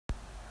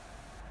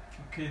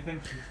Okay,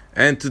 thank you.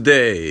 And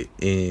today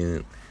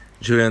in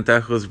Julian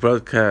Tajo's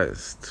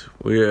broadcast,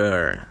 we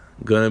are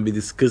gonna be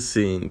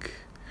discussing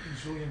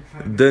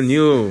the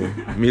new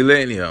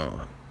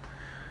Millennium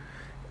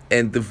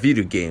and the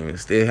video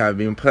games they have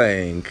been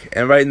playing.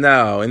 And right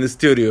now in the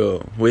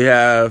studio, we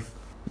have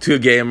two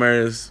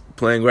gamers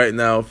playing right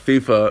now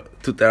FIFA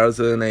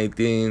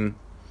 2018,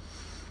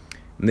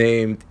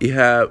 named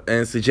Ihab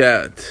and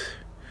Sajat.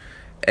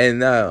 And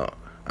now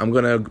I'm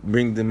gonna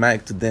bring the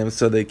mic to them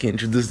so they can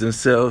introduce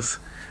themselves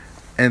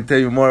and tell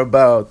you more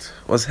about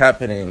what's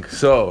happening.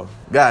 So,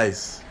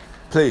 guys,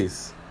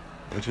 please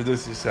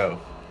introduce yourself.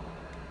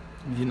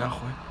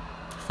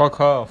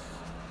 Fuck off.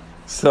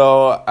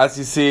 So, as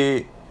you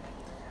see,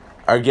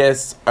 our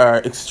guests are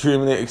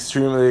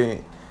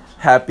extremely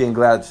happy and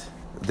glad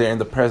they're in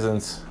the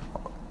presence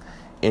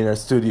in our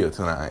studio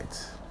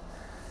tonight.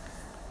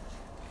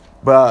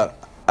 But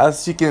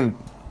as you can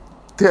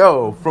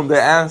tell from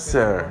the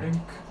answer,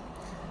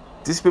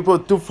 these people are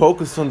too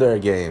focused on their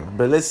game.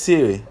 But let's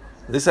see.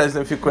 Let's ask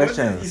them a few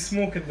questions. You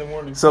smoke in the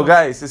morning. So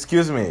guys,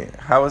 excuse me.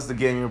 How was the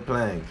game you're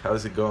playing?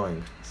 How's it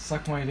going?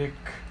 Suck my dick.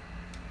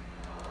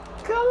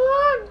 Come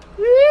on!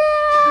 Yeah!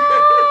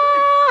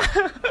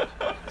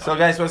 So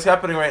guys, what's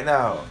happening right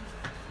now?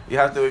 You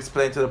have to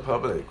explain to the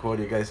public what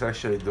you guys are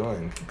actually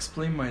doing.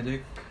 Explain my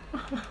dick.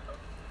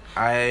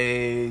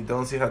 I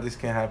don't see how this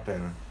can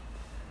happen.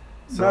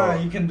 So, Nah,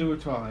 you can do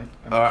it while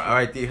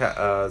alright,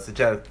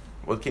 Sajad,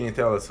 what can you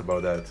tell us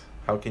about that?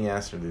 How can you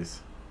answer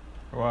this?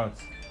 What?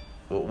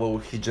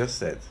 What he just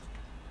said.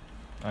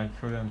 I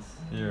couldn't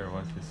hear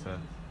what he said.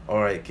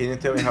 Alright, can you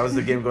tell me how's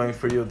the game going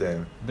for you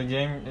then? The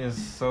game is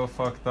so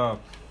fucked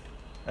up.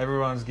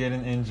 Everyone's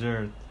getting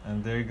injured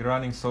and they're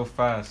running so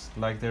fast,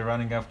 like they're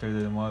running after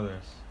their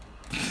mothers.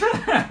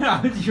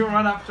 How did you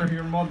run after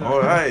your mother?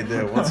 Alright,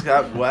 then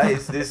why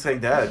is this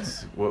like that?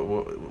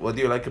 What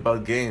do you like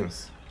about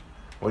games?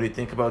 What do you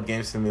think about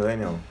games in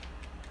Millennium?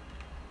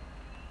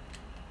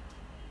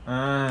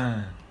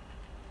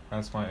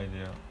 That's my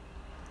idea.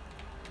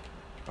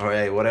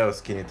 Alright, what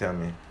else can you tell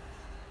me?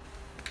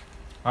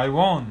 I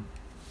won.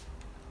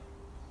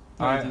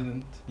 No, I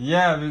didn't.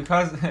 Yeah,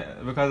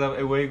 because of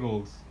away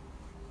goals.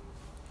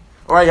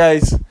 Alright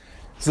guys,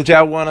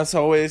 Sajad won as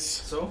always.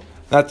 So?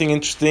 Nothing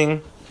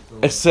interesting.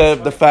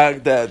 Except the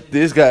fact that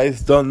these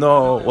guys don't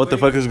know what the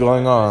fuck is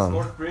going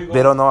on.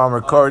 They don't know I'm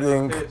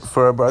recording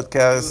for a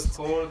broadcast.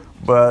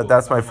 But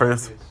that's my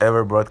first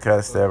ever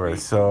broadcast ever.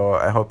 So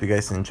I hope you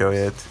guys enjoy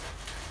it.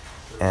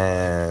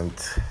 And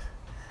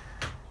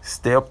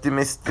stay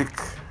optimistic.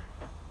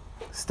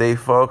 Stay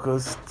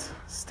focused.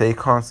 Stay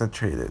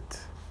concentrated.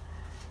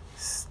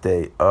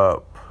 Stay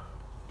up.